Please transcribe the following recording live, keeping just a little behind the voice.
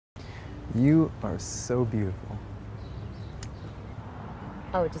You are so beautiful.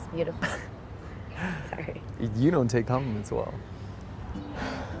 Oh, just beautiful. Sorry. You don't take compliments well.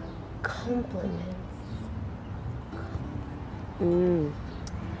 Compliments.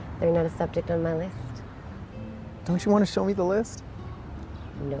 They're not a subject on my list. Don't you want to show me the list?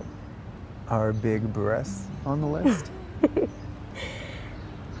 Nope. Are big breasts on the list?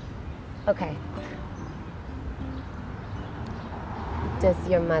 Okay. Does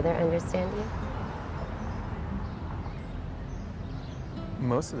your mother understand you?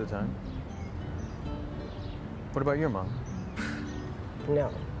 Most of the time. What about your mom?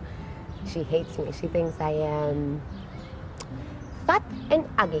 No. She hates me. She thinks I am fat and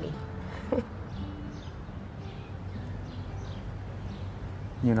ugly.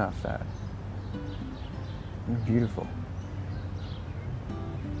 You're not fat. You're beautiful.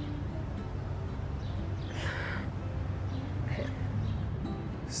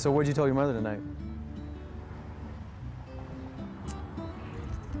 So what'd you tell your mother tonight?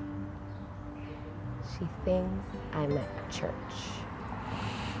 She thinks I'm at church.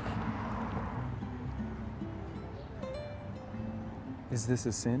 Is this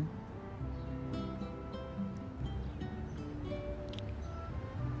a sin?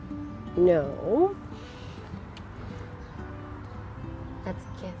 No. That's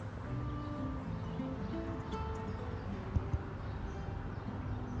a kiss.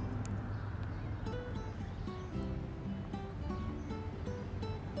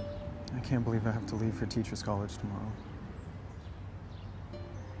 I can't believe I have to leave for teacher's college tomorrow.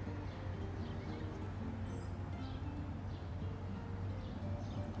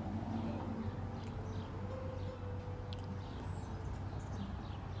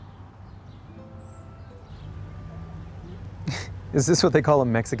 Is this what they call a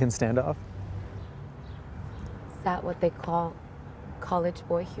Mexican standoff? Is that what they call college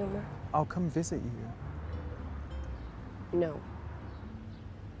boy humor? I'll come visit you. No.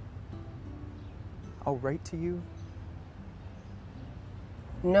 I'll write to you.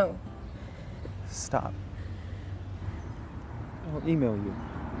 No. Stop. I'll email you.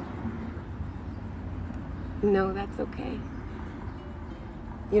 No, that's okay.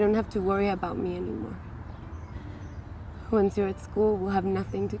 You don't have to worry about me anymore. Once you're at school, we'll have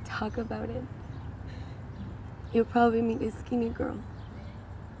nothing to talk about it. You'll probably meet a skinny girl.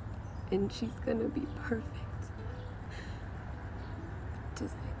 And she's gonna be perfect.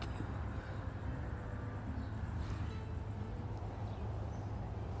 Just like you.